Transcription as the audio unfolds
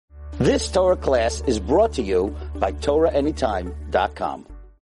This Torah class is brought to you by TorahAnytime.com.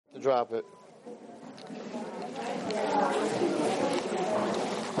 To drop it.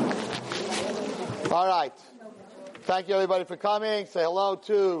 All right. Thank you, everybody, for coming. Say hello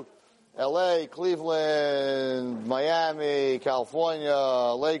to L.A., Cleveland, Miami, California,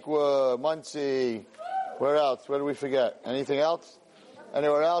 Lakewood, Muncie. Where else? Where did we forget? Anything else?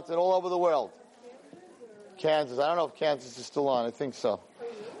 Anywhere else? And all over the world. Kansas. I don't know if Kansas is still on. I think so.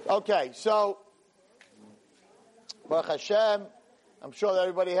 Okay, so Baruch Hashem, I'm sure that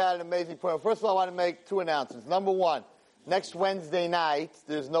everybody had an amazing point. First of all, I want to make two announcements. Number one, next Wednesday night,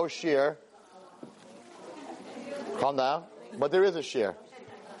 there's no shir. Calm down. But there is a shir.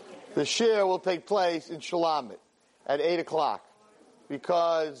 The shir will take place in Shulamit at 8 o'clock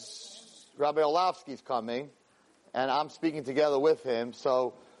because Rabbi Olavsky's coming, and I'm speaking together with him.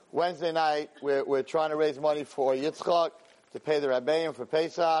 So Wednesday night, we're trying to raise money for Yitzchak to pay the Rabbeim for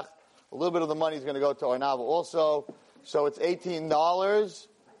Pesach. A little bit of the money is going to go to Arnava also. So it's $18.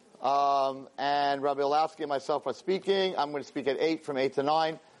 And Rabbi Olavsky and myself are speaking. I'm going to speak at 8, from 8 to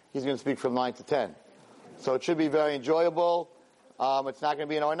 9. He's going to speak from 9 to 10. So it should be very enjoyable. It's not going to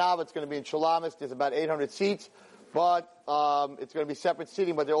be in Arnava. It's going to be in Shulamis. There's about 800 seats. But it's going to be separate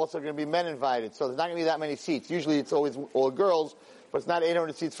seating, but there are also going to be men invited. So there's not going to be that many seats. Usually it's always all girls, but it's not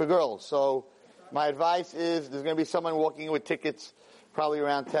 800 seats for girls. So my advice is there's going to be someone walking in with tickets probably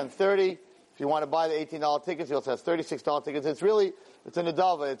around 10:30. If you want to buy the $18 tickets, he also has $36 tickets. It's a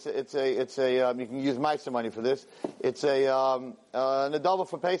nadava. It's a you can use Meister money for this. It's a nadava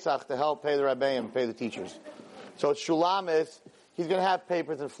for Pesach to help pay the Rabbeim, pay the teachers. So it's Shulamis. He's going to have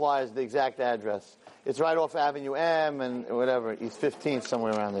papers and flyers, the exact address. It's right off Avenue M and whatever. He's 15th,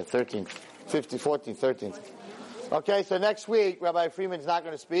 somewhere around there. 13th, 14th, 13th. Okay, so next week, Rabbi Freeman's not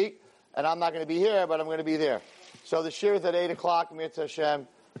going to speak, and I'm not going to be here, but I'm going to be there. So the shir is at 8 o'clock, Mirza Hashem,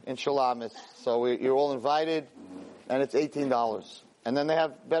 in Shulamis. So you're all invited, and it's $18. And then they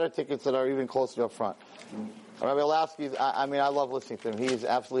have better tickets that are even closer up front. Rabbi Olavsky, I love listening to him. He's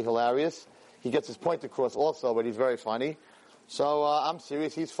absolutely hilarious. He gets his point across also, but he's very funny. So I'm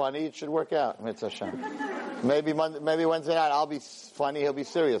serious. He's funny. It should work out. Mitzvah Hashem. Maybe Wednesday night I'll be funny. He'll be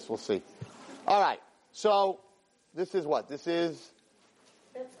serious. We'll see. All right. So this is what? That's for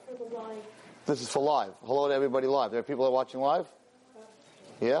the live. This is for live. Hello to everybody live. There are people that are watching live?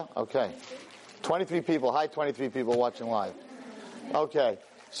 Yeah? Okay. 23 people. Hi, 23 people watching live. Okay.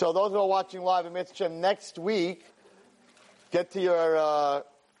 So those who are watching live in Mitzvah Hashem, next week, get to your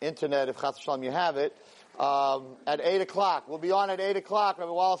internet, if Chas V'Shalom you have it, at 8 o'clock. We'll be on at 8 o'clock,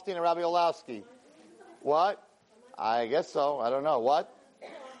 Rabbi Wallerstein and Rabbi Olavsky. What? I guess so. I don't know. What?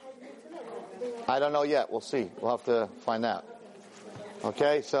 I don't know yet. We'll see. We'll have to find out.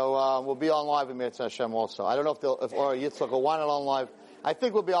 Okay, so we'll be on live in Mitzvah Hashem also. I don't know if or Yitzchak will want it on live. I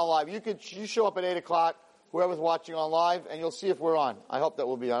think we'll be on live. You show up at 8 o'clock, whoever's watching on live, and you'll see if we're on. I hope that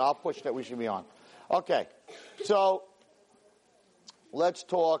we'll be on. I'll push that we should be on. Okay, so let's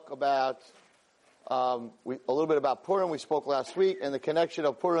talk about a little bit about Purim. We spoke last week, and the connection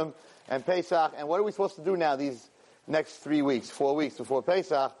of Purim and Pesach. And what are we supposed to do now these next 3 weeks, 4 weeks before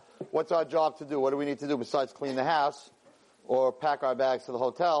Pesach? What's our job to do? What do we need to do besides clean the house or pack our bags to the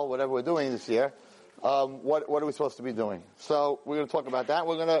hotel, whatever we're doing this year? What are we supposed to be doing? So we're going to talk about that.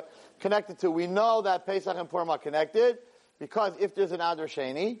 We're going to connect it to, we know that Pesach and Purim are connected because if there's an Adar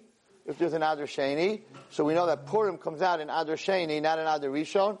Sheni, so we know that Purim comes out in Adar Sheni, not in Adar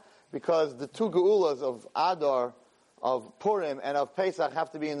Rishon, because the two Geulas of Adar, of Purim, and of Pesach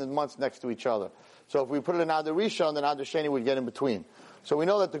have to be in the months next to each other. So if we put it in Adar Rishon, then Adar Sheni would get in between. So we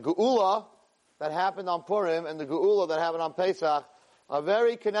know that the Geula that happened on Purim and the Geula that happened on Pesach are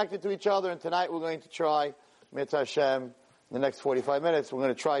very connected to each other, and tonight we're going to try, Mitzvah Hashem, in the next 45 minutes, we're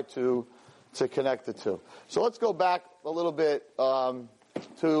going to try to connect the two. So let's go back a little bit to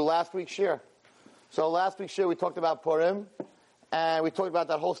last week's shir. So last week's shir we talked about Purim, and we talked about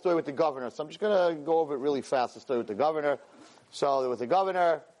that whole story with the governor. So I'm just going to go over it really fast, the story with the governor. So there was a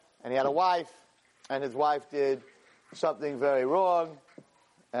governor, and he had a wife, and his wife did something very wrong,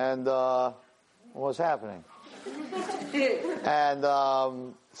 and what was happening? And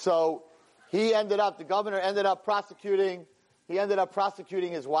so the governor ended up prosecuting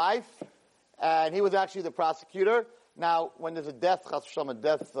his wife, and he was actually the prosecutor. Now, when there's a death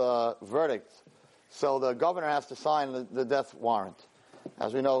verdict, so the governor has to sign the death warrant.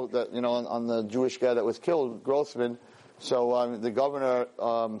 As we know, that on the Jewish guy that was killed, Grossman, so the governor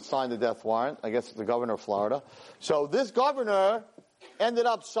signed the death warrant. I guess it's the governor of Florida. So this governor ended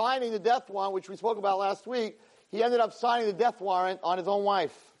up signing the death warrant, which we spoke about last week. He ended up signing the death warrant on his own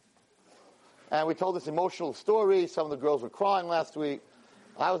wife. And we told this emotional story. Some of the girls were crying last week.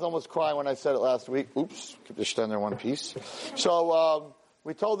 I was almost crying when I said it last week. Oops, keep the shten there one piece. So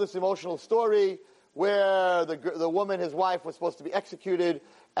we told this emotional story where the woman, his wife, was supposed to be executed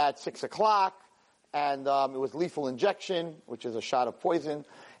at 6 o'clock, and it was lethal injection, which is a shot of poison.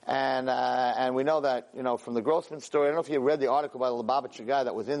 And we know that, from the Grossman story. I don't know if you read the article by the Lubavitcher guy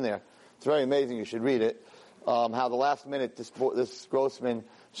that was in there. It's very amazing. You should read it. How the last minute this Grossman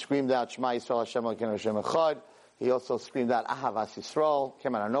screamed out Shema Yisrael Hashem Elokeinu Hashem Echad. He also screamed out Ahavas Yisrael,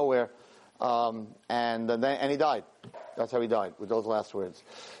 came out of nowhere, and he died. That's how he died, with those last words.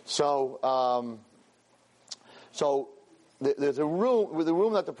 So there's a room. The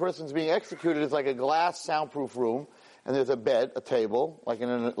room that the person's being executed is like a glass, soundproof room, and there's a bed, a table, like in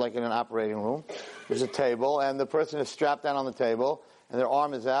an operating room. There's a table, and the person is strapped down on the table, and their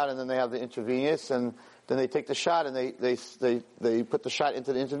arm is out, and then they have the intravenous, and then they take the shot, and they put the shot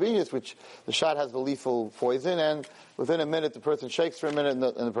into the intravenous, which the shot has the lethal poison, and within a minute the person shakes for a minute, and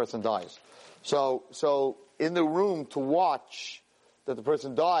the person dies. So in the room to watch that the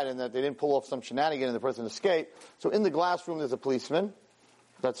person died and that they didn't pull off some shenanigan and the person escaped. So in the glass room there's a policeman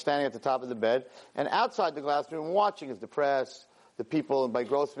that's standing at the top of the bed, and outside the glass room watching is the press, the people. And by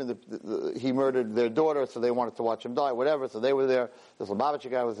Grossman, he murdered their daughter, so they wanted to watch him die, whatever. So they were there. This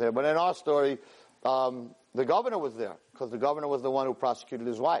Lubavitcher guy was there. But in our story, the governor was there, because the governor was the one who prosecuted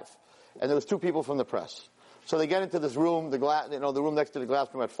his wife, and there was two people from the press. So they get into this room, the room next to the glass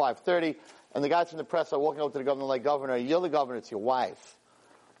room at 5:30, and the guys from the press are walking over to the governor like, "Governor, you're the governor. It's your wife.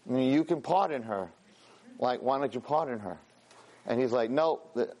 I mean, you can pardon her. Like, why don't you pardon her?" And he's like, "No,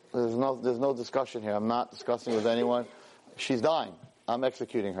 there's no discussion here. I'm not discussing with anyone. She's dying. I'm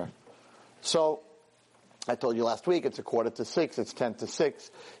executing her." So I told you last week, it's 5:45, it's 5:50.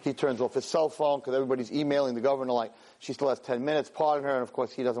 He turns off his cell phone because everybody's emailing the governor like, she still has 10 minutes, pardon her, and of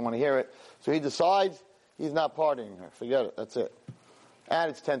course he doesn't want to hear it. So he decides he's not pardoning her. Forget it, that's it. And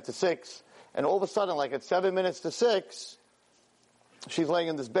it's 5:50, and all of a sudden, like at 7 minutes to 6, she's laying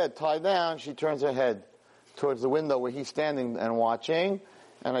in this bed, tied down, she turns her head towards the window where he's standing and watching,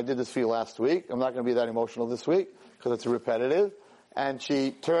 and I did this for you last week. I'm not going to be that emotional this week, because it's repetitive. And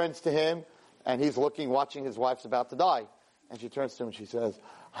she turns to him, and he's watching his wife's about to die. And she turns to him and she says,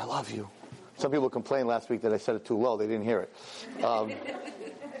 "I love you." Some people complained last week that I said it too low. They didn't hear it.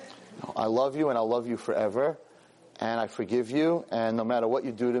 "I love you, and I'll love you forever. And I forgive you. And no matter what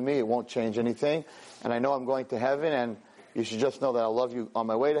you do to me, it won't change anything. And I know I'm going to heaven. And you should just know that I love you on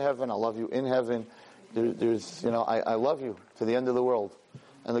my way to heaven. I love you in heaven. I love you to the end of the world."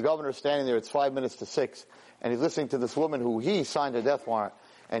 And the governor's standing there. It's 5 minutes to 6. And he's listening to this woman who he signed a death warrant.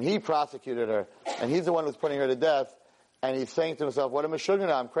 And he prosecuted her, and he's the one who's putting her to death, and he's saying to himself, "What am I shooting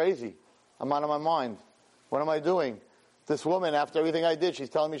at? I'm crazy. I'm out of my mind. What am I doing? This woman, after everything I did, she's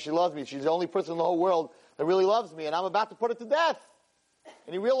telling me she loves me. She's the only person in the whole world that really loves me, and I'm about to put her to death."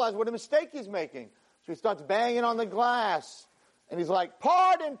 And he realized what a mistake he's making. So he starts banging on the glass, and he's like,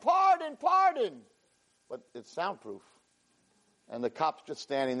 "Pardon, pardon, pardon." But it's soundproof. And the cop's just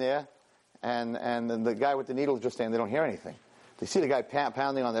standing there, and the guy with the needle is just standing. They don't hear anything. They see the guy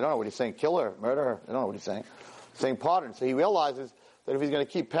pounding on. They don't know what he's saying. Kill her, murder her. They don't know what he's saying. Saying pardon. So he realizes that if he's going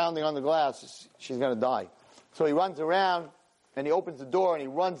to keep pounding on the glass, she's going to die. So he runs around, and he opens the door, and he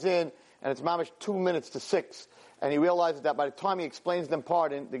runs in, and it's mamish 2 minutes to 6. And he realizes that by the time he explains them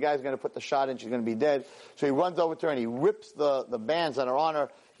pardon, the guy's going to put the shot in. She's going to be dead. So he runs over to her, and he rips the bands that are on her.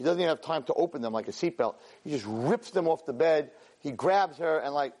 He doesn't even have time to open them like a seatbelt. He just rips them off the bed. He grabs her,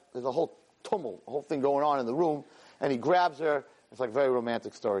 and there's a whole tumult, a whole thing going on in the room. And he grabs her. It's like a very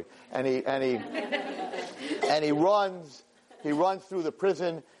romantic story. And he runs through the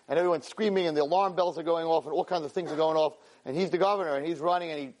prison, and everyone's screaming, and the alarm bells are going off, and all kinds of things are going off. And he's the governor, and he's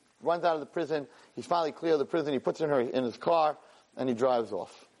running, and he runs out of the prison. He's finally clear of the prison. He puts her in his car, and he drives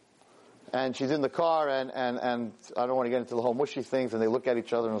off. And she's in the car, and I don't want to get into the whole mushy things, and they look at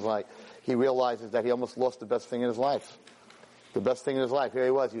each other, and it's like, he realizes that he almost lost the best thing in his life. The best thing in his life. Here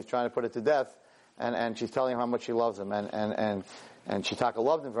he was trying to put it to death. And she's telling him how much she loves him, and Shitaka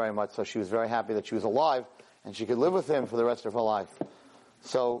loved him very much, so she was very happy that she was alive, and she could live with him for the rest of her life.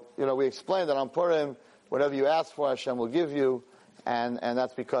 So, we explained that on Purim, whatever you ask for, Hashem will give you, and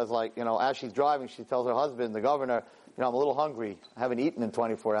that's because, as she's driving, she tells her husband, the governor, I'm a little hungry, I haven't eaten in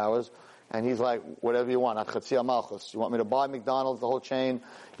 24 hours, and he's like, whatever you want, Achatzi Malchus. You want me to buy McDonald's, the whole chain?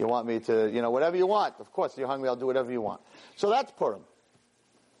 You want me to, whatever you want. Of course, if you're hungry, I'll do whatever you want. So that's Purim.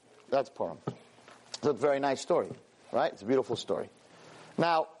 That's Purim. It's a very nice story, right? It's a beautiful story.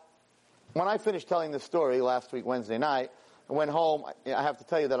 Now, when I finished telling this story last week, Wednesday night, I went home. I have to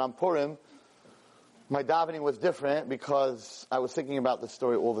tell you that on Purim, my davening was different because I was thinking about this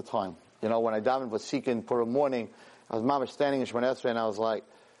story all the time. When I davened was Seekin Purim morning, I was mama standing in Shemona Esrei, and I was like,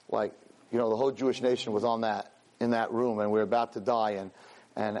 the whole Jewish nation was in that room, and we were about to die,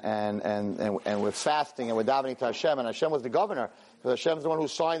 and we're fasting, and we're davening to Hashem, and Hashem was the governor, because Hashem's the one who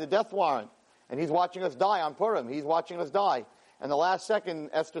signed the death warrant, and He's watching us die on Purim. He's watching us die. And the last second,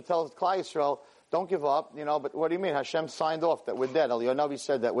 Esther tells Klal Yisrael, don't give up, but what do you mean? Hashem signed off that we're dead. Eliyahu Navi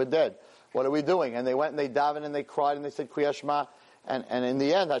said that we're dead. What are we doing? And they went and they davened and they cried and they said Kriya Shema. And in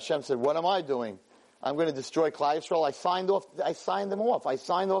the end, Hashem said, what am I doing? I'm going to destroy Klal Yisrael. I signed them off. I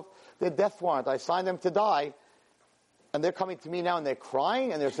signed off their death warrant. I signed them to die. And they're coming to me now and they're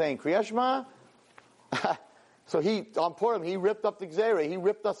crying and they're saying Kriya Shema. So on Purim, he ripped up the Gzeirah. He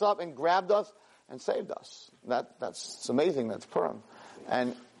ripped us up and grabbed us and saved us. That's amazing. That's Purim.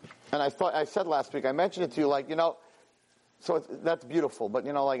 And I said last week, I mentioned it to you, so that's beautiful. But,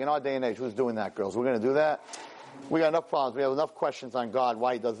 in our day and age, who's doing that, girls? We're going to do that? We got enough problems. We have enough questions on God.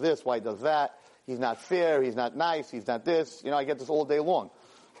 Why He does this? Why He does that? He's not fair. He's not nice. He's not this. I get this all day long.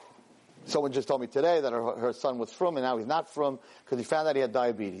 Someone just told me today that her son was from, and now he's not from, because he found out he had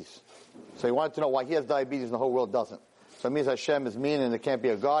diabetes. So he wanted to know why he has diabetes and the whole world doesn't. So it means Hashem is mean and there can't be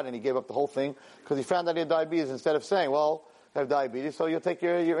a God, and he gave up the whole thing because he found out he had diabetes, instead of saying, well, I have diabetes, so you'll take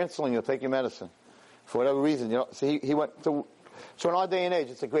your insulin, you'll take your medicine. For whatever reason, So he went to... So in our day and age,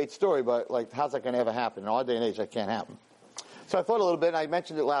 it's a great story, but how's that going to ever happen? In our day and age, that can't happen. So I thought a little bit, and I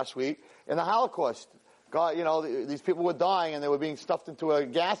mentioned it last week, in the Holocaust, God, these people were dying and they were being stuffed into a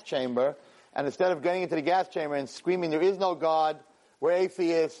gas chamber, and instead of getting into the gas chamber and screaming, there is no God, we're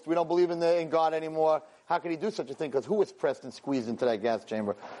atheists, we don't believe in God anymore, how could he do such a thing? Because who was pressed and squeezed into that gas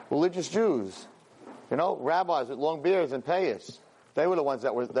chamber? Religious Jews. Rabbis with long beards and payas. They were the ones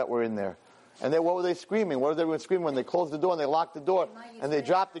that were in there. And what were they screaming? What were they screaming when they closed the door and they locked the door and they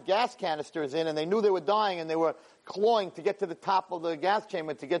dropped the gas canisters in and they knew they were dying and they were clawing to get to the top of the gas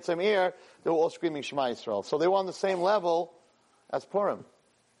chamber to get some air? They were all screaming Shema Yisrael. So they were on the same level as Purim.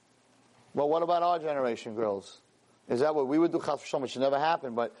 Well, what about our generation, girls? Is that what we would do? Chas v'shalom, it should never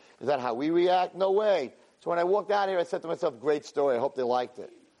happen, but is that how we react? No way. So when I walked out here, I said to myself, great story. I hope they liked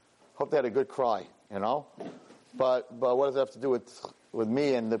it. Hope they had a good cry, But what does that have to do with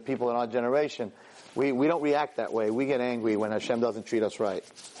me and the people in our generation? We don't react that way. We get angry when Hashem doesn't treat us right.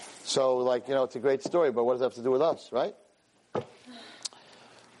 So, it's a great story, but what does that have to do with us, right?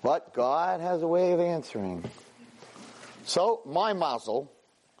 But God has a way of answering. So, my mazel,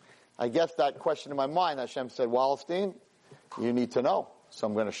 I guess that question in my mind, Hashem said, Wallerstein, you need to know. So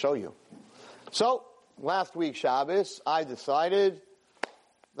I'm going to show you. So, last week, Shabbos, I decided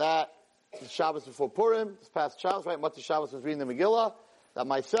that the Shabbos before Purim, this past Shabbos, right? Motzei Shabbos was reading the Megillah, that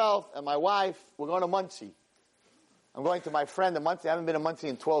myself and my wife, we're going to Monsey. I'm going to my friend in Monsey. I haven't been in Monsey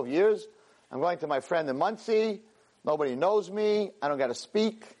in 12 years. I'm going to my friend in Monsey. Nobody knows me. I don't got to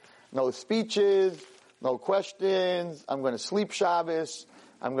speak. No speeches. No questions. I'm going to sleep Shabbos.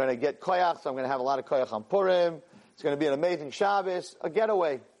 I'm going to get koyach, so I'm going to have a lot of koyach on Purim. It's going to be an amazing Shabbos, a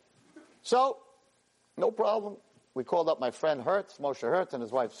getaway. So, no problem. We called up my friend Moshe Hertz, and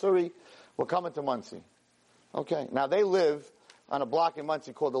his wife Suri. We're coming to Monsey. Okay. Now, they live on a block in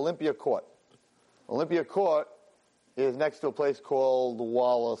Monsey called Olympia Court. Olympia Court is next to a place called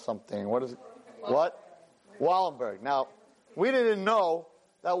Walla something. What is it? What? Wallenberg. Now, we didn't know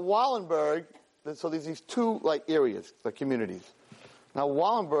that Wallenberg, so there's these two areas, the communities. Now,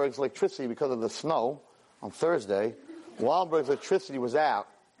 Wallenberg's electricity, because of the snow on Thursday, Wallenberg's electricity was out.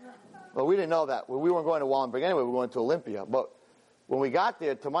 Well, we didn't know that. We weren't going to Wallenberg anyway. We were going to Olympia. But when we got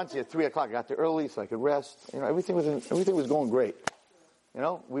there to Monsey at 3 o'clock, I got there early so I could rest. Everything was going great.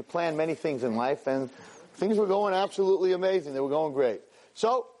 We planned many things in life, and things were going absolutely amazing. They were going great.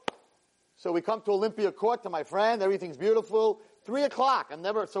 So we come to Olympia Court to my friend. Everything's beautiful. 3 o'clock. I'm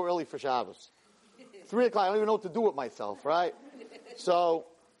never so early for Shabbos. 3 o'clock. I don't even know what to do with myself, right? So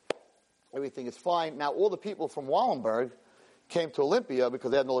everything is fine. Now, all the people from Wallenberg came to Olympia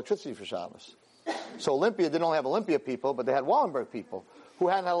because they had no electricity for Shabbos. So Olympia didn't only have Olympia people, but they had Wallenberg people who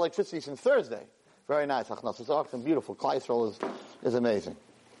hadn't had electricity since Thursday. Very nice. It's beautiful. Klal Yisrael is amazing.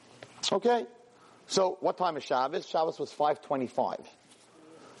 Okay. So what time is Shabbos? Shabbos was 5:25.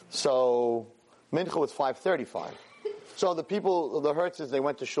 So Mincha was 5:35. So the people, the Hertzes, they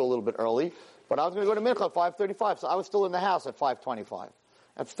went to shul a little bit early, but I was going to go to Mincha at 5:35, so I was still in the house at 5:25.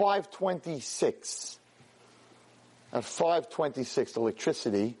 At 5:26, the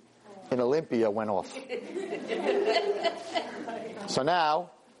electricity in Olympia went off. So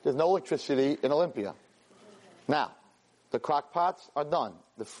now, there's no electricity in Olympia. Now, the crock pots are done.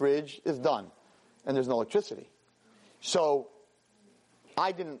 The fridge is done. And there's no electricity. So,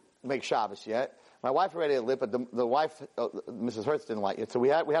 I didn't make Shabbos yet. My wife already lit, but the wife, Mrs. Hertz, didn't light yet. So we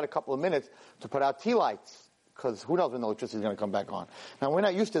had a couple of minutes to put out tea lights because who knows when the electricity is going to come back on. Now, we're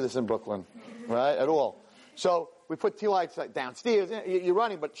not used to this in Brooklyn, right, at all. So we put tea lights downstairs. You're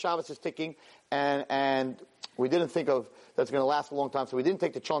running, but Shabbos is ticking, and we didn't think of that's going to last a long time, so we didn't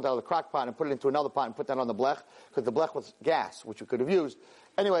take the cholent out of the crock pot and put it into another pot and put that on the blech, because the blech was gas, which we could have used.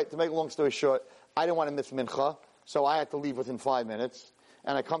 Anyway, to make a long story short, I didn't want to miss mincha, so I had to leave within 5 minutes,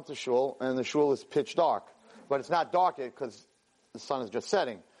 and I come to shul, and the shul is pitch dark. But it's not dark yet because the sun is just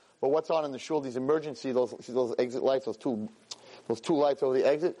setting. But what's on in the shul, these emergency, those exit lights, those two lights over the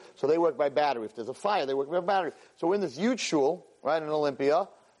exit, so they work by battery. If there's a fire, they work by battery. So we're in this huge shul, right, in Olympia,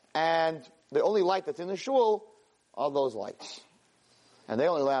 and the only light that's in the shul are those lights. And they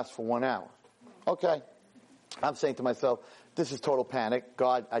only last for 1 hour. Okay. I'm saying to myself, this is total panic.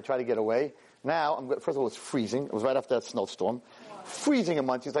 God, I try to get away. Now, first of all, it's freezing. It was right after that snowstorm. Wow. Freezing in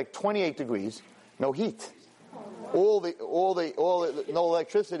Muncie. It's like 28 degrees. No heat. All the no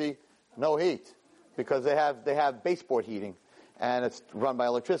electricity, no heat. Because they have baseboard heating. And it's run by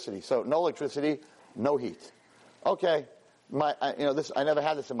electricity. So no electricity, no heat. Okay. I never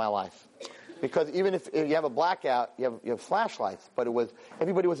had this in my life. Because even if you have a blackout, you have flashlights, but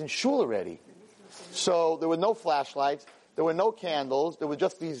everybody was in shul already. So there were no flashlights, there were no candles, there were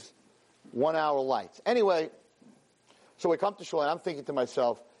just these 1 hour lights. Anyway, so we come to shul and I'm thinking to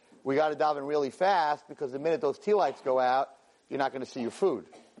myself, we got to daven really fast because the minute those tea lights go out, you're not going to see your food.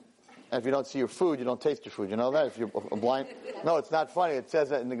 And if you don't see your food, you don't taste your food. You know that? If you're a blind, no, it's not funny. It says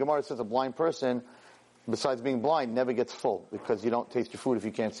that in the Gemara, it says a blind person, besides being blind, never gets full because you don't taste your food if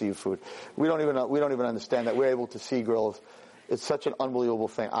you can't see your food. We don't even understand that. We're able to see, girls. It's such an unbelievable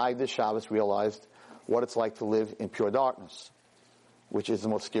thing. I, this Shabbos, realized what it's like to live in pure darkness, which is the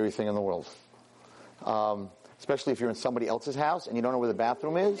most scary thing in the world. Especially if you're in somebody else's house and you don't know where the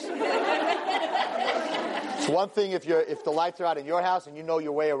bathroom is. It's one thing if the lights are out in your house and you know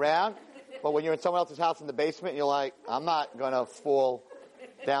your way around, but when you're in someone else's house in the basement, you're like, I'm not going to fall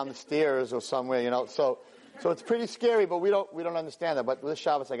down the stairs or somewhere, So it's pretty scary, but we don't understand that. But this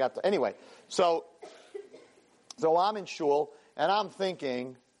Shabbos I got to anyway. So I'm in shul and I'm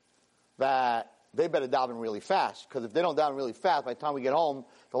thinking that they better daven really fast because if they don't daven really fast, by the time we get home,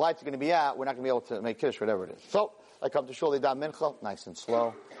 the lights are going to be out. We're not going to be able to make kiddush, whatever it is. So I come to shul, they daven mincha, nice and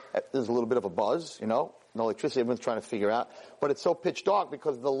slow. There's a little bit of a buzz, no electricity. Everyone's trying to figure out, but it's so pitch dark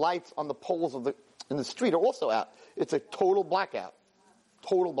because the lights on the poles in the street are also out. It's a total blackout.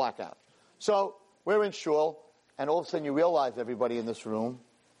 Total blackout. So we're in shul, and all of a sudden you realize, everybody in this room,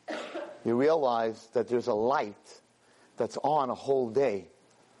 you realize that there's a light that's on a whole day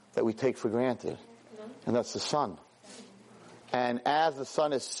that we take for granted, and that's the sun. And as the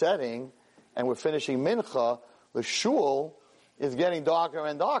sun is setting, and we're finishing mincha, the shul is getting darker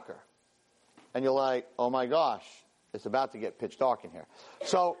and darker. And you're like, oh my gosh, it's about to get pitch dark in here.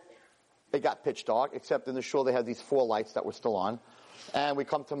 So it got pitch dark, except in the shul they had these 4 lights that were still on. And we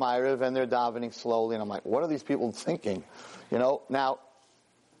come to Ma'ariv, and they're davening slowly, and I'm like, what are these people thinking? Now,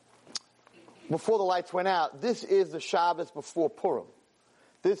 before the lights went out, this is the Shabbos before Purim.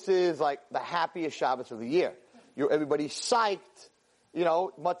 This is like the happiest Shabbos of the year. Everybody's psyched.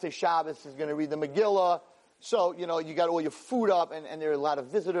 Motzei Shabbos is going to read the Megillah. So, you got all your food up, and there are a lot of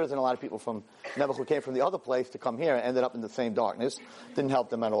visitors and a lot of people from Nebuch who came from the other place to come here and ended up in the same darkness. Didn't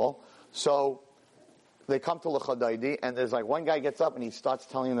help them at all. So they come to L'Chadaidi, and there's like one guy gets up and he starts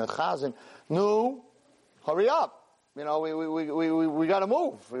telling the Chazan, no, hurry up. We got to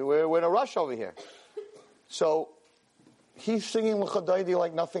move. We're in a rush over here. So he's singing L'Chadaidi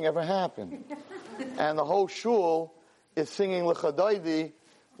like nothing ever happened. And the whole shul is singing L'Chadaidi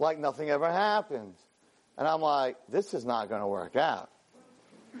like nothing ever happened. And I'm like, this is not going to work out.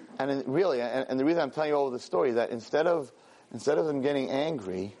 And the reason I'm telling you all this story is that instead of them getting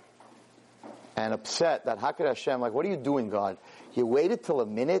angry and upset that how could Hashem, like, what are you doing, God? You waited till a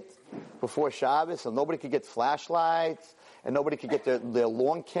minute before Shabbos so nobody could get flashlights and nobody could get their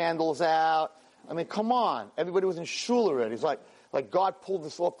lawn candles out. I mean, come on. Everybody was in shul already. It's like God pulled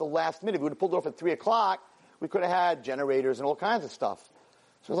this off the last minute. If we would have pulled it off at 3 o'clock, we could have had generators and all kinds of stuff.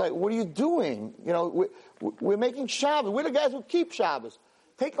 So it's like, what are you doing? We're making Shabbos. We're the guys who keep Shabbos.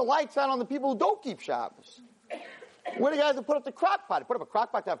 Take the lights out on the people who don't keep Shabbos. We're the guys who put up the crock pot. Put up a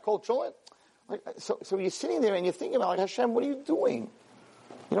crock pot to have cold cholent. So you're sitting there and you're thinking about, like, Hashem, what are you doing?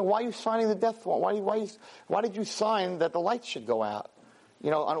 Why are you signing the death warrant? Why did you sign that the lights should go out?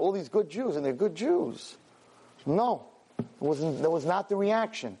 On all these good Jews, and they're good Jews. No, that was not the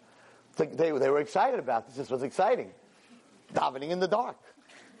reaction. They were excited about this. This was exciting. Davening in the dark.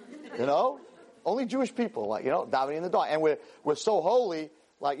 Only Jewish people, davening in the dark. And we're so holy,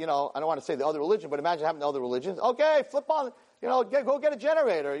 I don't want to say the other religion, but imagine having the other religions. Okay, flip on, go get a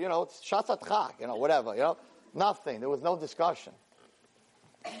generator, it's Shatzat Chak, whatever, Nothing. There was no discussion.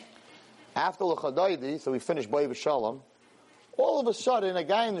 After L'Chadaydi, so we finished B'Ay V'Shalom, all of a sudden, a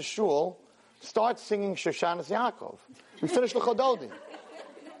guy in the shul starts singing Shoshanas Yaakov. We finished L'Chadaydi.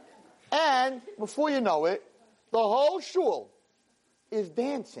 And, before you know it, the whole shul is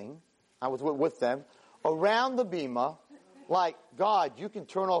dancing, I was with them, around the bima, like, God, you can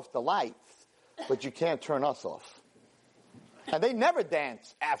turn off the lights, but you can't turn us off. And they never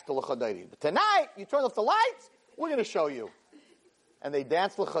dance after L'Chadaydi. But tonight, you turn off the lights, we're going to show you. And they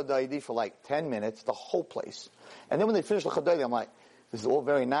danced L'Chadaydi for like 10 minutes, the whole place. And then when they finished L'Chadaydi, I'm like, this is all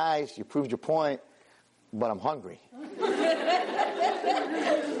very nice, you proved your point, but I'm hungry.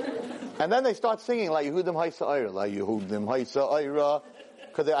 And then they start singing, La Yehudim Haisa'ira, La Yehudim Haisa'ira,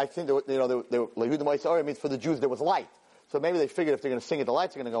 because I think La Yehudim Haisa'ira means for the Jews there was light. So maybe they figured if they're going to sing it, the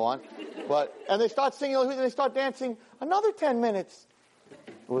lights are going to go on. And they start singing, and they start dancing another 10 minutes.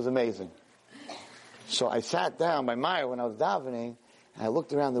 It was amazing. So I sat down by Meyer when I was davening, and I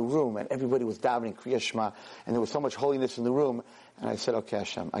looked around the room, and everybody was davening Kriya Shema, and there was so much holiness in the room, and I said, okay,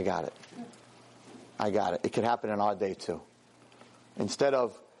 Hashem, I got it. It could happen in our day too. Instead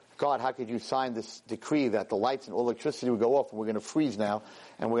of, God, how could you sign this decree that the lights and all electricity would go off and we're going to freeze now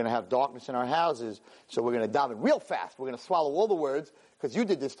and we're going to have darkness in our houses, so we're going to daven real fast. We're going to swallow all the words because you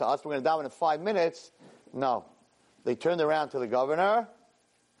did this to us. We're going to daven in 5 minutes. No. They turned around to the governor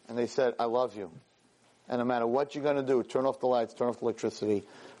and they said, I love you. And no matter what you're going to do, turn off the lights, turn off the electricity,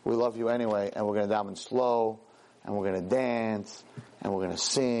 we love you anyway, and we're going to daven slow, and we're going to dance, and we're going to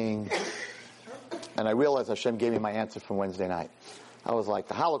sing. And I realized Hashem gave me my answer from Wednesday night. I was like,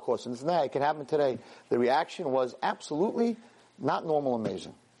 the Holocaust, and this and that, it can happen today. The reaction was absolutely not normal,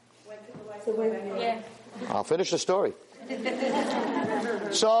 amazing. I'll finish the story.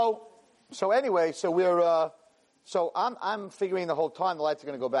 So anyway, I'm figuring the whole time the lights are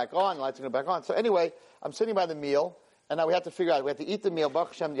going to go back on, So anyway, I'm sitting by the meal, and now we have to figure out, we have to eat the meal.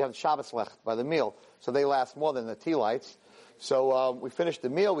 Baruch Hashem, you have Shabbos left by the meal, so they last more than the tea lights. So we finished the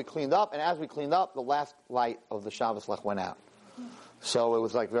meal, we cleaned up, and as we cleaned up, the last light of the Shabbos lech went out. So it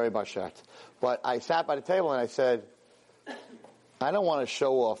was like very bashat. But I sat by the table and I said, I don't want to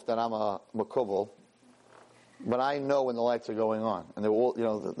show off that I'm a makubal, but I know when the lights are going on. And they were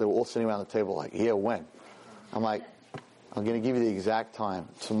all sitting around the table like, yeah, when? I'm like, I'm going to give you the exact time.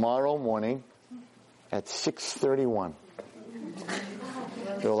 Tomorrow morning at 6:31.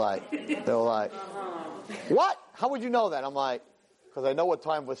 They were like, what? How would you know that? I'm like, because I know what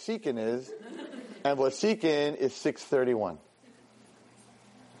time Vasikin is, and Vasikin is 6:31.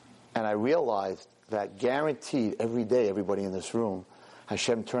 And I realized that guaranteed every day, everybody in this room,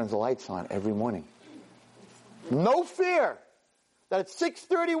 Hashem turns the lights on every morning. No fear that at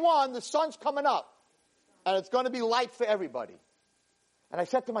 6:31 the sun's coming up and it's going to be light for everybody. And I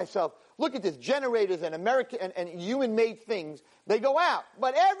said to myself, look at this, generators and American and human-made things, they go out.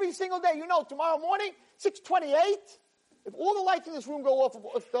 But every single day, tomorrow morning, 6:28, if all the lights in this room go off,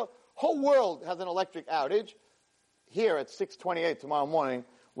 if the whole world has an electric outage, here at 6:28 tomorrow morning,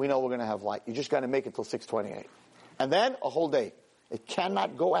 we know we're going to have light. You just got to make it till 6:28. And then a whole day. It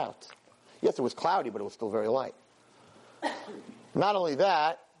cannot go out. Yes, it was cloudy, but it was still very light. Not only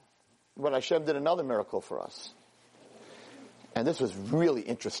that, but Hashem did another miracle for us. And this was really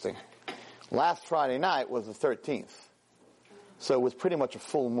interesting. Last Friday night was the 13th. So it was pretty much a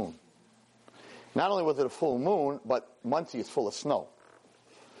full moon. Not only was it a full moon, but Muncie is full of snow.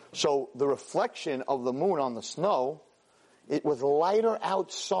 So the reflection of the moon on the snow, it was lighter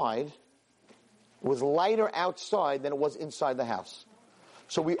outside. It was lighter outside than it was inside the house.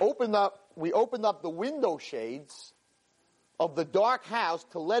 So we opened up the window shades of the dark house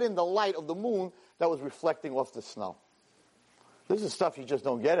to let in the light of the moon that was reflecting off the snow. This is stuff you just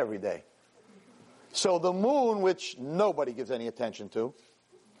don't get every day. So the moon, which nobody gives any attention to,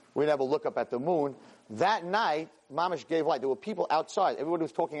 we never look up at the moon. That night, Mamish gave light. There were people outside. Everybody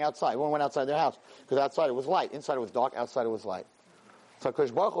was talking outside. Everyone went outside their house because outside it was light. Inside it was dark. Outside it was light. So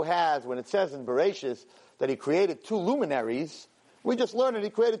Kosh Baruch Hu has, when it says in Bereshis that he created 2 luminaries, we just learned that he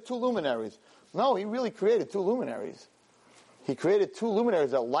created 2 luminaries. No, he really created 2 luminaries. He created 2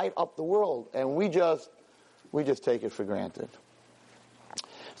 luminaries that light up the world, and we just take it for granted.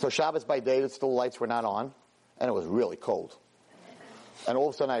 So Shabbos by day, the lights were not on, and it was really cold. And all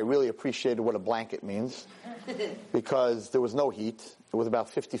of a sudden I really appreciated what a blanket means, because there was no heat. It was about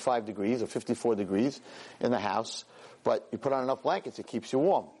 55 degrees or 54 degrees in the house, but you put on enough blankets, it keeps you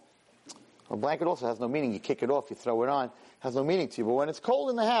warm. A blanket also has no meaning. You kick it off, you throw it on. It has no meaning to you. But when it's cold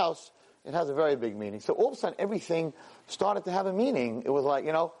in the house, it has a very big meaning. So all of a sudden everything started to have a meaning. It was like,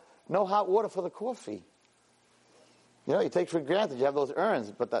 no hot water for the coffee. You take for granted you have those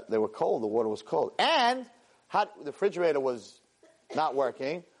urns, but they were cold. The water was cold. And The refrigerator was not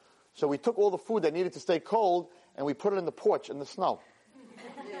working. So we took all the food that needed to stay cold and we put it in the porch in the snow.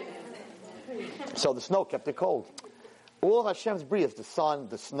 So the snow kept it cold. All of Hashem's briyas, the sun,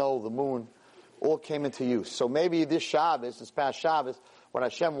 the snow, the moon, all came into use. So maybe this past Shabbos, what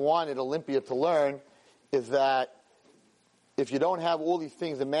Hashem wanted Olympia to learn is that if you don't have all these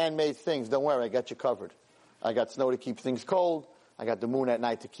things, the man-made things, don't worry, I got you covered. I got snow to keep things cold. I got the moon at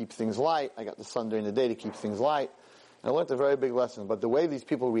night to keep things light. I got the sun during the day to keep things light. And I learned a very big lesson. But the way these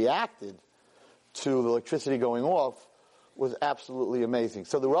people reacted to the electricity going off was absolutely amazing.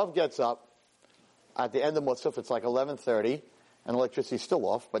 So the Rav gets up at the end of Musaf. It's like 11:30, and electricity's still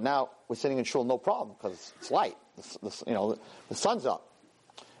off. But now we're sitting in shul, no problem, because it's light. The sun's up.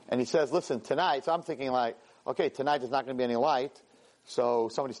 And he says, listen, tonight, so I'm thinking like, okay, tonight there's not going to be any light. So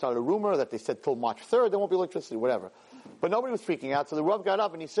somebody started a rumor that they said till March 3rd there won't be electricity, whatever. But nobody was freaking out. So the Rav got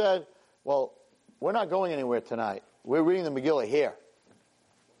up and he said, well, we're not going anywhere tonight. We're reading the Megillah here.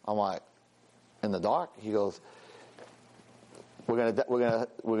 I'm like, in the dark? He goes, we're gonna daven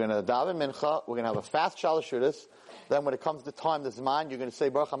mincha. We're gonna have a fast shalosh shudas. Then when it comes to time, the zman, you're gonna say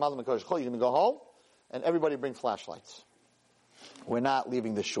Baruch Hamad L'Mekadosh Chol. You're gonna go home, and everybody bring flashlights. We're not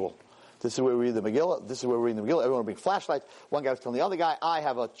leaving the shul. This is where we read the Megillah. This is where we read the Megillah. Everyone will bring flashlights. One guy was telling the other guy, I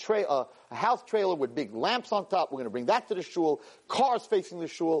have a house trailer with big lamps on top. We're going to bring that to the shul. Cars facing the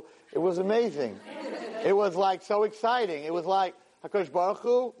shul. It was amazing. It was like so exciting. It was like, HaKadosh Baruch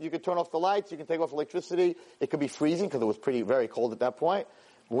Hu, you could turn off the lights. You can take off electricity. It could be freezing because it was very cold at that point.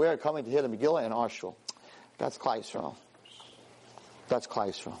 We're coming to hear the Megillah in our shul. That's Klal Yisrael. That's Klal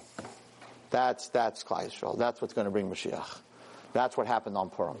Yisrael. That's Klal Yisrael. That's what's going to bring Mashiach. That's what happened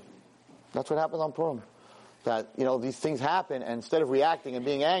on Purim. That's what happened on Purim. That, these things happen, and instead of reacting and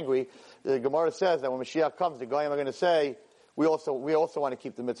being angry, the Gemara says that when Mashiach comes, the Goyim are going to say, we also want to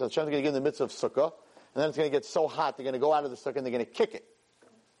keep the mitzvah. Hashem's going to give them the mitzvah of Sukkah, and then it's going to get so hot, they're going to go out of the Sukkah and they're going to kick it.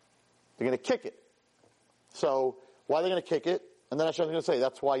 They're going to kick it. So, why are they going to kick it? And then Hashem's going to say,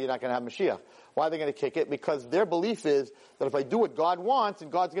 that's why you're not going to have Mashiach. Why are they going to kick it? Because their belief is that if I do what God wants,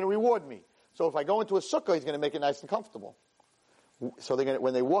 and God's going to reward me. So if I go into a Sukkah, He's going to make it nice and comfortable. So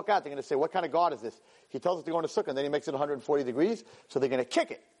when they walk out, they're going to say, what kind of God is this? He tells us to go into Sukkah, and then He makes it 140 degrees, so they're going to kick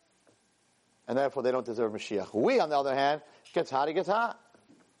it. And therefore, they don't deserve Mashiach. We, on the other hand, it gets hot, it gets hot.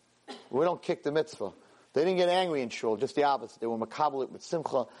 We don't kick the mitzvah. They didn't get angry in shul, just the opposite. They were makabel with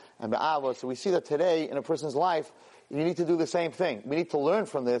simcha and be'ava. So we see that today, in a person's life, you need to do the same thing. We need to learn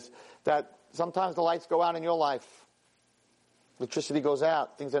from this, that sometimes the lights go out in your life. Electricity goes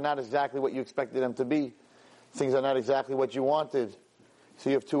out. Things are not exactly what you expected them to be. Things are not exactly what you wanted. So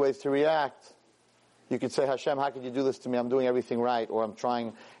you have two ways to react. You could say, Hashem, how could you do this to me? I'm doing everything right, or I'm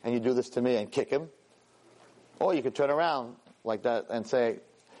trying, and you do this to me, and kick Him. Or you could turn around like that and say,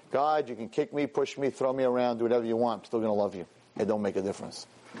 God, you can kick me, push me, throw me around, do whatever you want. I'm still going to love you. It don't make a difference.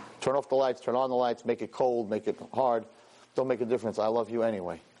 Turn off the lights, turn on the lights, make it cold, make it hard. Don't make a difference. I love you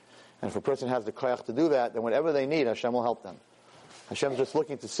anyway. And if a person has the koyach to do that, then whatever they need, Hashem will help them. Hashem's just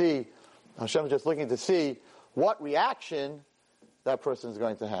looking to see what reaction that person is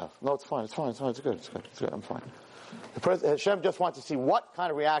going to have. No, it's fine, it's good, I'm fine. Hashem just wants to see what kind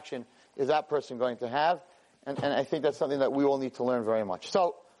of reaction is that person going to have, and I think that's something that we all need to learn very much.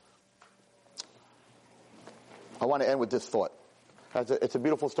 So, I want to end with this thought. It's a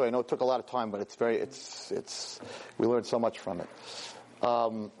beautiful story. I know it took a lot of time, but we learned so much from it.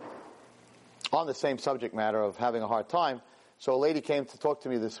 On the same subject matter of having a hard time, so a lady came to talk to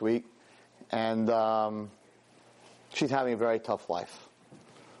me this week, and she's having a very tough life.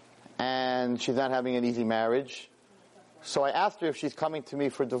 And she's not having an easy marriage. So I asked her if she's coming to me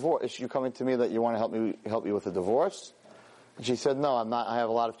for divorce. Is she coming to me that you want to help me with a divorce? And she said, no, I'm not. I have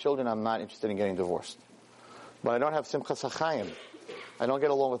a lot of children. I'm not interested in getting divorced. But I don't have simchas hachayim. I don't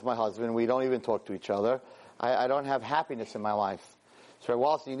get along with my husband. We don't even talk to each other. I don't have happiness in my life. So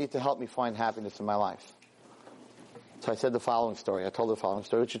Wallace, you need to help me find happiness in my life. So I said the following story. I told her the following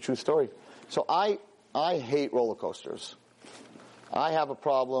story. It's a true story. So I hate roller coasters. I have a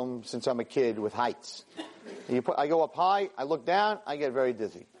problem since I'm a kid with heights. I go up high, I look down, I get very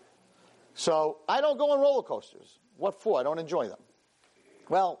dizzy. So I don't go on roller coasters. What for? I don't enjoy them.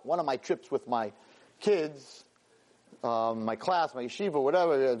 Well, one of my trips with my kids, my class, my yeshiva,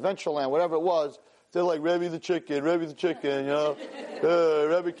 whatever, Adventureland, whatever it was, they're like, Rebbe the chicken, Rebbe can't go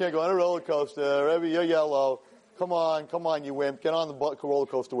on a roller coaster, Rebbe, you're yellow. Come on, you wimp, get on the roller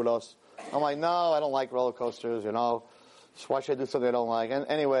coaster with us. I'm like, no, I don't like roller coasters, So why should I do something I don't like? And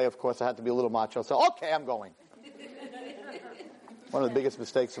anyway, of course, I had to be a little macho. So, okay, I'm going. One of the biggest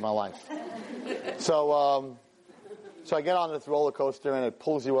mistakes in my life. So I get on this roller coaster, and it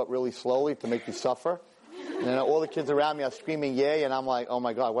pulls you up really slowly to make you suffer. And all the kids around me are screaming yay, and I'm like, oh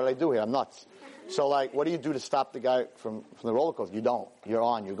my God, what did I do here? I'm nuts. So like, what do you do to stop the guy from the roller coaster? You don't. You're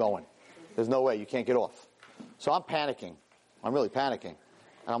on, you're going. There's no way, you can't get off. So I'm panicking. I'm really panicking.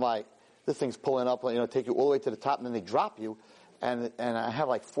 And I'm like, this thing's pulling up, take you all the way to the top, and then they drop you. And I have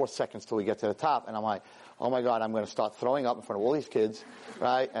like 4 seconds till we get to the top, and I'm like, oh my God, I'm going to start throwing up in front of all these kids,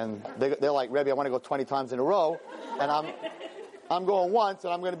 right? And they're like, Rebbe, I want to go 20 times in a row, and I'm going once,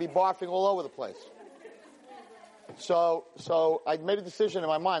 and I'm going to be barfing all over the place. So I made a decision in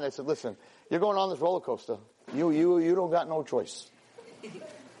my mind. I said, listen, you're going on this roller coaster. You don't got no choice.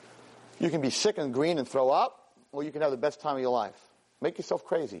 You can be sick and green and throw up, or you can have the best time of your life. Make yourself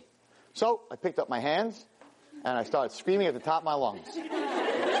crazy. So I picked up my hands, and I started screaming at the top of my lungs.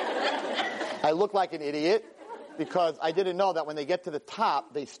 I looked like an idiot because I didn't know that when they get to the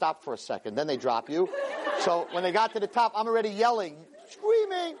top, they stop for a second. Then they drop you. So when they got to the top, I'm already yelling,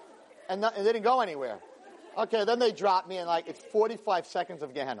 screaming, and they didn't go anywhere. Okay, then they dropped me, and it's 45 seconds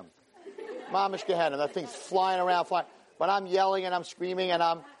of Gehenna. Mamish Gehenna. That thing's flying around. But I'm yelling, and I'm screaming, and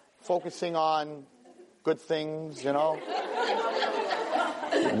I'm focusing on good things, Baruch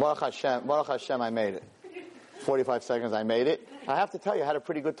Hashem, I made it. 45 seconds, I made it. I have to tell you, I had a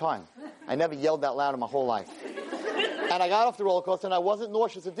pretty good time. I never yelled that loud in my whole life. And I got off the roller coaster, and I wasn't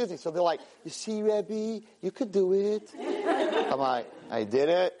nauseous or dizzy. So they're like, you see, Rebbe, you could do it. I'm like, I did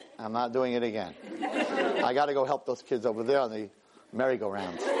it. I'm not doing it again. I got to go help those kids over there on the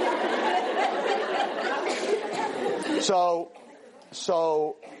merry-go-round. So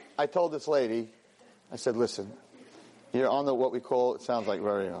I told this lady, I said, listen, you're on what we call, it sounds like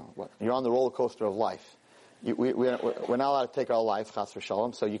very, you're on the roller coaster of life. We're not allowed to take our life, chas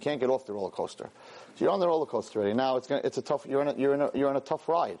v'shalom, so you can't get off the roller coaster. So you're on the roller coaster already. Now it's a tough. You're on a tough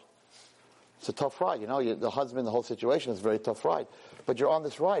ride. It's a tough ride. The husband, the whole situation is a very tough ride. But you're on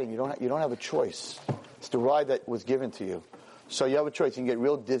this ride, and you don't have a choice. It's the ride that was given to you. So you have a choice. You can get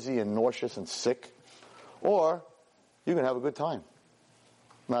real dizzy and nauseous and sick, or you can have a good time.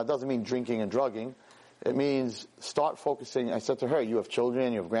 Now it doesn't mean drinking and drugging. It means start focusing. I said to her, you have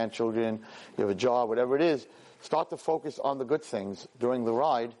children, you have grandchildren, you have a job, whatever it is. Start to focus on the good things during the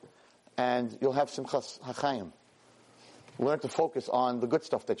ride, and you'll have simchas hachayim. Learn to focus on the good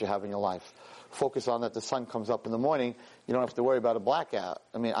stuff that you have in your life. Focus on that the sun comes up in the morning. You don't have to worry about a blackout.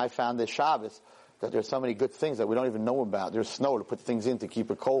 I mean, I found this Shabbos that there's so many good things that we don't even know about. There's snow to put things in to keep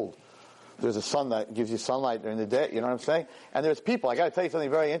it cold. There's a sun that gives you sunlight during the day. You know what I'm saying? And there's people. I got to tell you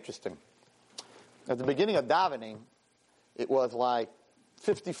something very interesting. At the beginning of davening, it was like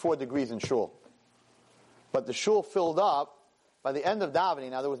 54 degrees in shul. But the shul filled up. By the end of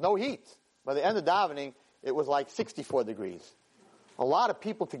davening, now there was no heat. By the end of davening, it was like 64 degrees. A lot of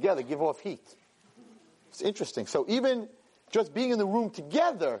people together give off heat. It's interesting. So even just being in the room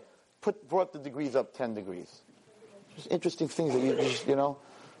together brought the degrees up 10 degrees. Just interesting things that you just, you're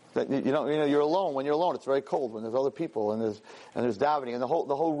alone. When you're alone, it's very cold. When there's other people and there's davening, and the whole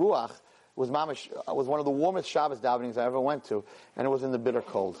ruach was one of the warmest Shabbos davenings I ever went to, and it was in the bitter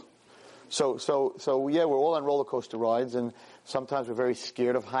cold. So yeah, we're all on roller coaster rides, and sometimes we're very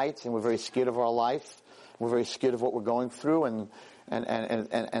scared of heights, and we're very scared of our life. We're very scared of what we're going through, and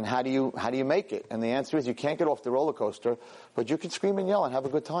how do you make it? And the answer is you can't get off the roller coaster, but you can scream and yell and have a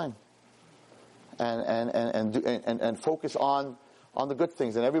good time, and focus on the good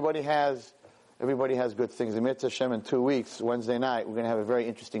things. And everybody has good things. In Hametz Hashem in 2 weeks, Wednesday night, we're going to have a very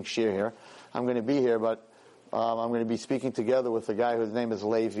interesting shir here. I'm going to be here, but I'm going to be speaking together with a guy whose name is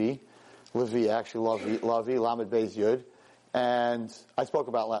Lavi, Lamed Beis Yud. And I spoke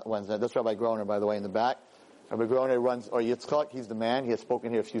about Wednesday. That's Rabbi Groner, by the way, in the back. Rabbi Groner runs, or Yitzchak, he's the man. He has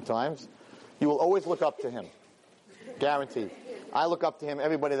spoken here a few times. You will always look up to him. Guaranteed. I look up to him.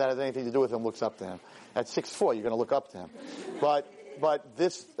 Everybody that has anything to do with him looks up to him. At 6'4", you're going to look up to him. But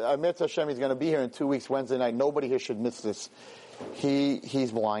this, Hametz Hashem, he's going to be here in 2 weeks, Wednesday night. Nobody here should miss this.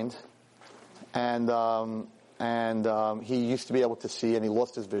 He's blind. And he used to be able to see, and he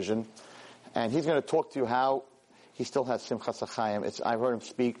lost his vision. And he's going to talk to you how he still has simchas hachayim. I've heard him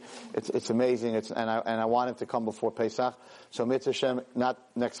speak. It's amazing. And I want him to come before Pesach. So Hametz Hashem, not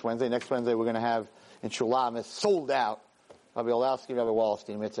next Wednesday. Next Wednesday we're going to have in Shulam. It's sold out. Rabbi Olowski, Rabbi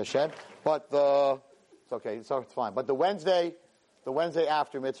Wallerstein, Hametz Hashem. But it's okay. So it's fine. But the Wednesday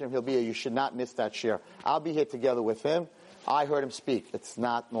after Mitzvah, he'll be here. You should not miss that shir. I'll be here together with him. I heard him speak. It's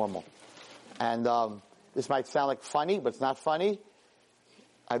not normal. And this might sound like funny, but it's not funny.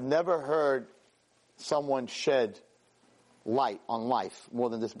 I've never heard someone shed light on life more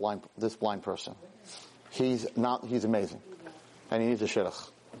than this blind person. He's amazing. And he needs a shidduch.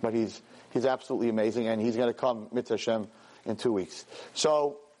 But he's absolutely amazing, and he's going to come Hametz Hashem in 2 weeks.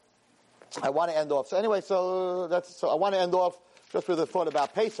 So I want to end off. So anyway, so I want to end off just with a thought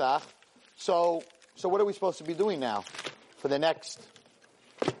about Pesach. So what are we supposed to be doing now for the next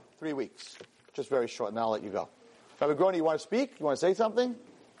 3 weeks? Just very short, and then I'll let you go. Rabbi Groni, you want to speak? You want to say something?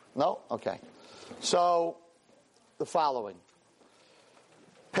 No? Okay. So, the following.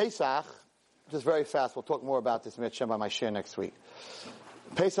 Pesach, just very fast, we'll talk more about this Mitzvah by my share next week.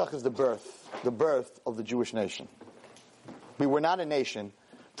 Pesach is the birth of the Jewish nation. We were not a nation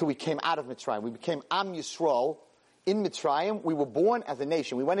till we came out of Mitzrayim. We became Am Yisrael in Mitzrayim. We were born as a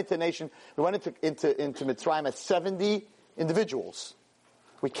nation. We went into Mitzrayim as 70 individuals.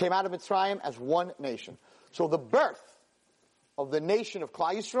 We came out of Mitzrayim as one nation. So the birth of the nation of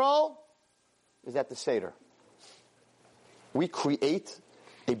Klal Yisrael is at the Seder. We create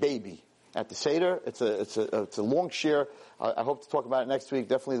a baby at the Seder. It's a long shir. I hope to talk about it next week,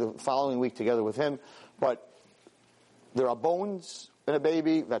 definitely the following week together with him. But there are bones in a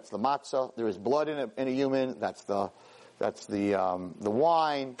baby. That's the matzah. There is blood in a human. That's the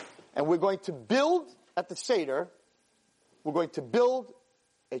wine. And we're going to build at the Seder. We're going to build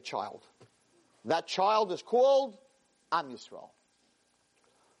a child. That child is called Am Yisrael.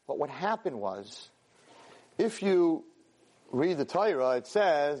 But what happened was, if you read the Torah, it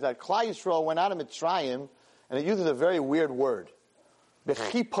says that Klal Yisrael went out of Mitzrayim, and it uses a very weird word,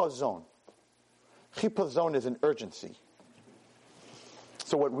 bechipazon. Chipazon is an urgency.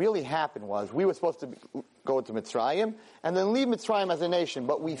 So what really happened was, we were supposed to go to Mitzrayim, and then leave Mitzrayim as a nation,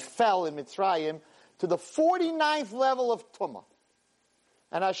 but we fell in Mitzrayim to the 49th level of Tumah.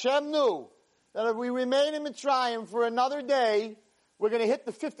 And Hashem knew that if we remain in Mitzrayim for another day, we're going to hit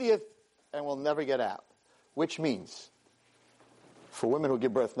the 50th and we'll never get out. Which means, for women who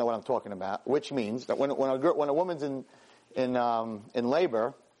give birth know what I'm talking about, which means that when a woman's in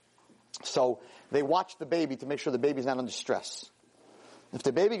labor, so they watch the baby to make sure the baby's not under stress. If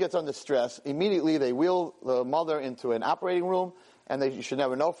the baby gets under stress, immediately they wheel the mother into an operating room, and you should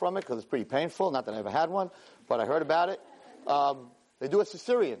never know from it because it's pretty painful. Not that I ever had one, but I heard about it. They do a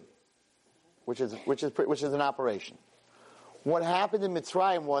cesarean, which is an operation. What happened in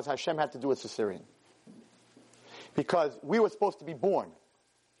Mitzrayim was Hashem had to do a cesarean because we were supposed to be born,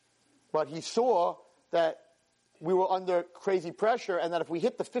 but He saw that we were under crazy pressure, and that if we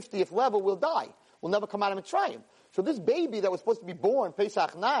hit the 50th level, we'll die. We'll never come out of Mitzrayim. So this baby that was supposed to be born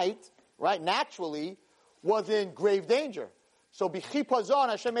Pesach night, right, naturally, was in grave danger. So B'chipazon,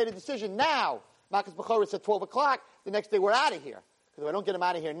 Hashem made a decision now. Makas B'choris at 12 o'clock. The next day we're out of here. Because if I don't get them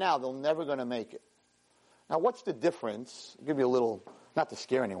out of here now, they're never going to make it. Now what's the difference? I'll give you a little, not to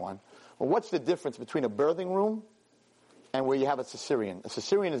scare anyone. Well, what's the difference between a birthing room and where you have a cesarean? A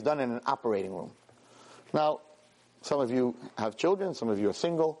cesarean is done in an operating room. Now, some of you have children, some of you are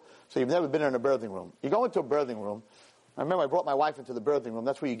single, so you've never been in a birthing room. You go into a birthing room. I remember I brought my wife into the birthing room.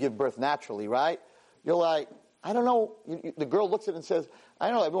 That's where you give birth naturally, right? You're like, I don't know. The girl looks at it and says, I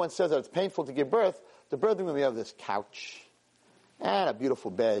don't know, everyone says that it's painful to give birth. The birthing room, you have this couch and a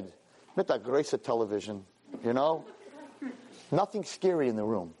beautiful bed, with that grace of television, you know? Nothing scary in the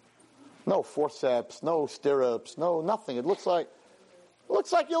room. No forceps, no stirrups, no nothing. It looks like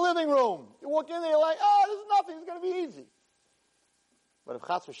your living room. You walk in there, you're like, oh, this is nothing. It's going to be easy. But if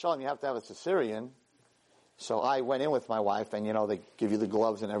chas v'shalom, you have to have a cesarean. So I went in with my wife, and, they give you the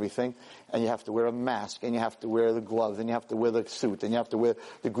gloves and everything, and you have to wear a mask, and you have to wear the gloves, and you have to wear the suit, and you have to wear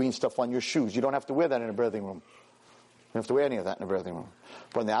the green stuff on your shoes. You don't have to wear that in a birthing room. You don't have to wear any of that in a birthing room.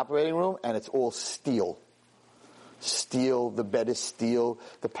 But in the operating room, and it's all steel. Steel, the bed is steel,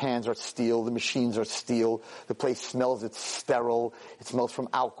 the pans are steel, the machines are steel, the place smells, it's sterile, it smells from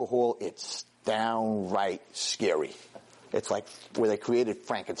alcohol, it's downright scary. It's like where they created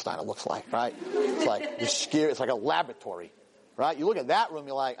Frankenstein, it looks like, right? It's like, you're scared, it's like a laboratory, right? You look at that room,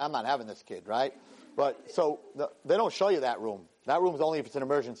 you're like, I'm not having this kid, right? But, they don't show you that room. That room is only if it's an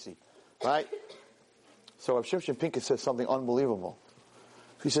emergency, right? So Rav Shimshon Pincus says something unbelievable.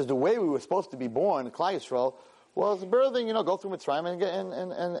 He says, the way we were supposed to be born in Klal Yisrael was birthing, go through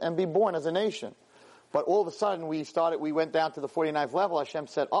Mitzrayim and be born as a nation. But all of a sudden we went down to the 49th level. Hashem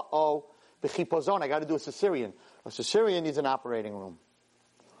said, b'chipozon, I got to do a cesarean. A cesarean needs an operating room.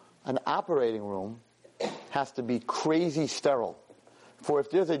 An operating room has to be crazy sterile. For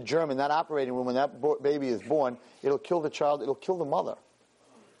if there's a germ in that operating room when that baby is born, it'll kill the child, it'll kill the mother.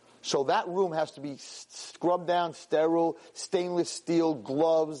 So that room has to be scrubbed down, sterile, stainless steel,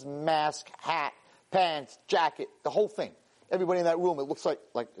 gloves, mask, hat, pants, jacket, the whole thing. Everybody in that room, it looks like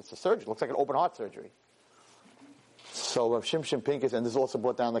it's a surgery. It looks like an open heart surgery. So Rav Shimshon Pincus, and this is also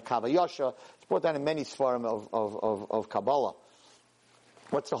brought down the Kavayasha, it's brought down in many svarim of Kabbalah.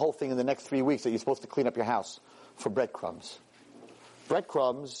 What's the whole thing in the next 3 weeks that you're supposed to clean up your house for breadcrumbs?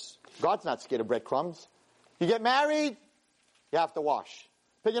 breadcrumbs, God's not scared of breadcrumbs. You get married, you have to wash.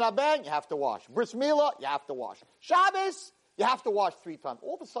 Pidyon haben, you have to wash. Bris Milah, you have to wash. Shabbos, you have to wash 3 times.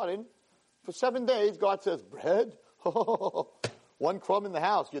 All of a sudden, for 7 days, God says, bread? 1 crumb in the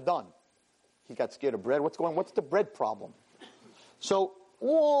house, you're done. He got scared of bread. What's the bread problem? So,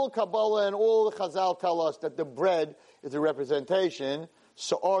 all Kabbalah and all the Chazal tell us that the bread is a representation,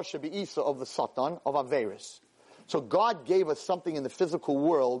 Sa'ar Shabi'isa, of the Satan, of Averis. So God gave us something in the physical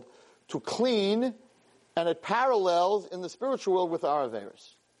world to clean, and it parallels in the spiritual world with our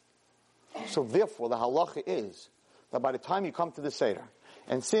Averis. So therefore, the halacha is that by the time you come to the Seder,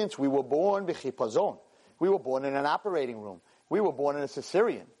 and since we were born b'chipazon, we were born in an operating room, we were born in a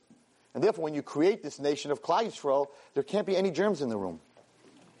Caesarean, and therefore when you create this nation of Klal Yisrael, there can't be any germs in the room.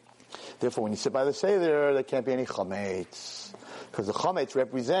 Therefore, when you sit by the Seder, there can't be any Hametz. Because the Hametz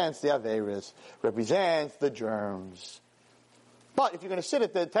represents the Averis, represents the germs. But if you're going to sit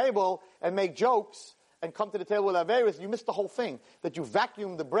at the table and make jokes and come to the table with Averis, you miss the whole thing. That you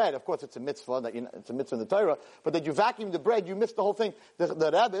vacuum the bread. Of course, it's a mitzvah. It's a mitzvah in the Torah. But that you vacuum the bread, you miss the whole thing. The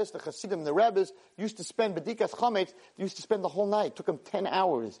Rebbes, the Hasidim, the Rebbes used to spend B'dikas Chametz. They used to spend the whole night. It took them 10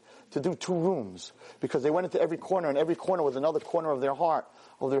 hours to do 2 rooms. Because they went into every corner, and every corner was another corner of their heart,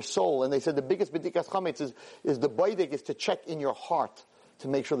 of their soul. And they said the biggest B'dikas Chametz is the Baidik, is to check in your heart, to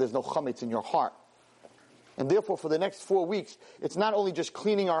make sure there's no Chametz in your heart. And therefore, for the next 4 weeks, it's not only just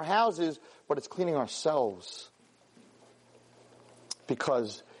cleaning our houses, but it's cleaning ourselves.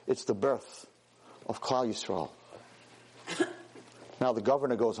 Because it's the birth of Klal Yisrael. Now the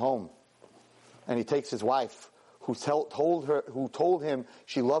governor goes home, and he takes his wife, who told him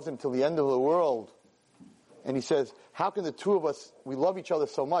she loves him till the end of the world. And he says, how can the two of us, we love each other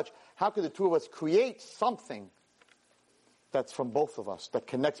so much, how can the two of us create something that's from both of us, that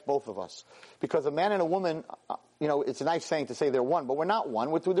connects both of us? Because a man and a woman, it's a nice saying to say they're one, but we're not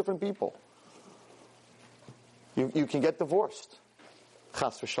one. We're 2 different people. You can get divorced.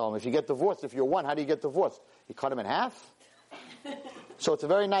 Chas v'shalom. If you get divorced, if you're one, how do you get divorced? You cut him in half? So it's a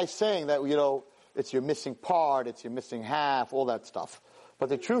very nice saying that, it's your missing part, it's your missing half, all that stuff. But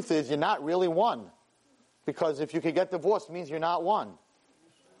the truth is, you're not really one. Because if you can get divorced, it means you're not one.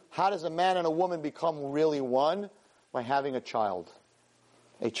 How does a man and a woman become really one? By having a child.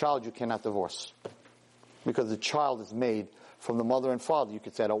 A child you cannot divorce. Because the child is made from the mother and father. You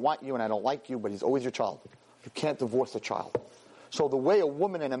could say, I don't want you and I don't like you, but he's always your child. You can't divorce a child. So the way a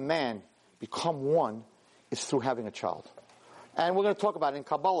woman and a man become one is through having a child. And we're going to talk about it in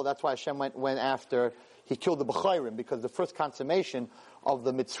Kabbalah. That's why Hashem went after, he killed the Bechayrim, because the first consummation of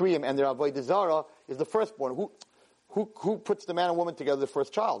the Mitzrayim and their Avodah Zarah is the firstborn. Who puts the man and woman together, the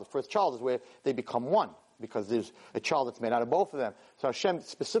first child? The first child is where they become one. Because there's a child that's made out of both of them. So Hashem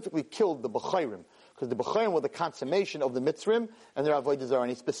specifically killed the Bechayrim. Because the Bechayrim were the consummation of the Mitzrayim and their Avodah Zarah. And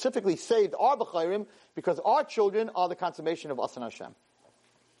he specifically saved our Bechayrim because our children are the consummation of us and Hashem.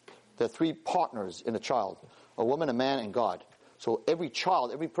 There are 3 partners in a child. A woman, a man, and God. So every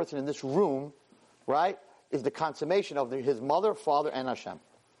child, every person in this room, right, is the consummation of his mother, father, and Hashem.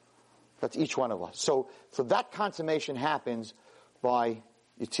 That's each one of us. So that consummation happens by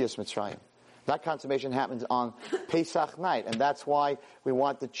Yetzias Mitzrayim. That consummation happens on Pesach night, and that's why we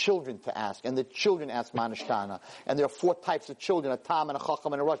want the children to ask, and the children ask Manishtana. And there are 4 types of children, a Tam and a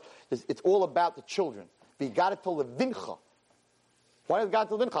Chacham and a Rosh. It's all about the children. V'yigadet levincha. Why does God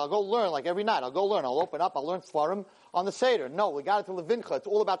to levincha? I'll go learn, like every night. I'll go learn. I'll open up. I'll learn Sfarim on the Seder. No, we got it to levincha. It's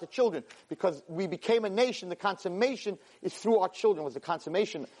all about the children. Because we became a nation. The consummation is through our children, was the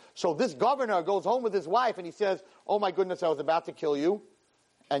consummation. So this governor goes home with his wife, and he says, oh my goodness, I was about to kill you.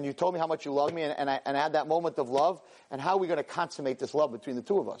 And you told me how much you love me, and I had that moment of love. And how are we going to consummate this love between the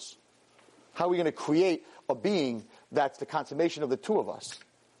 2 of us? How are we going to create a being that's the consummation of the 2 of us?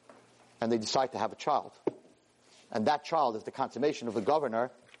 And they decide to have a child. And that child is the consummation of the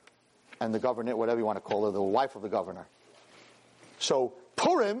governor and the governor, whatever you want to call her, the wife of the governor. So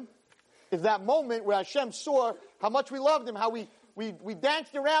Purim is that moment where Hashem saw how much we loved him, how we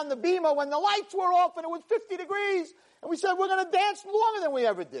danced around the bima when the lights were off and it was 50 degrees. And we said, we're going to dance longer than we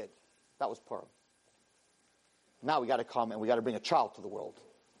ever did. That was Purim. Now we got to come and we got to bring a child to the world.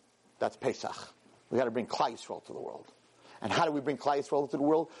 That's Pesach. We got to bring Klal Yisrael to the world. And how do we bring Klal Yisrael to the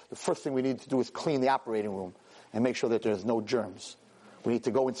world? The first thing we need to do is clean the operating room and make sure that there's no germs. We need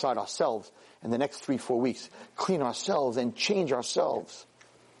to go inside ourselves in the next 3-4 weeks, clean ourselves and change ourselves.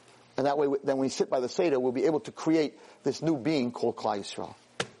 And that way, then when we sit by the Seder, we'll be able to create this new being called Klal Yisrael.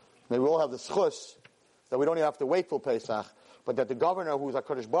 May we all have the schus that we don't even have to wait till Pesach, but that the governor, who's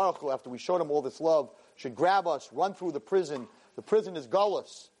HaKadosh Baruch Hu, after we showed him all this love, should grab us, run through the prison. The prison is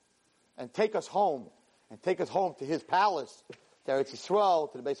gullus, and take us home to his palace, to Eretz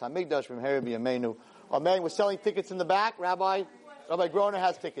Yisrael, to the Beis HaMikdash, from Heri B'Yameinu. Amen. We're selling tickets in the back. Rabbi Groner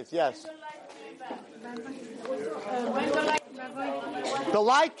has tickets. Yes. The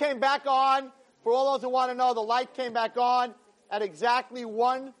light came back on. For all those who want to know, the light came back on at exactly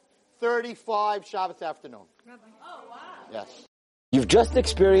 1:35 Shabbos afternoon. Oh, wow. Yes. You've just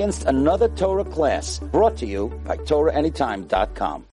experienced another Torah class brought to you by TorahAnytime.com.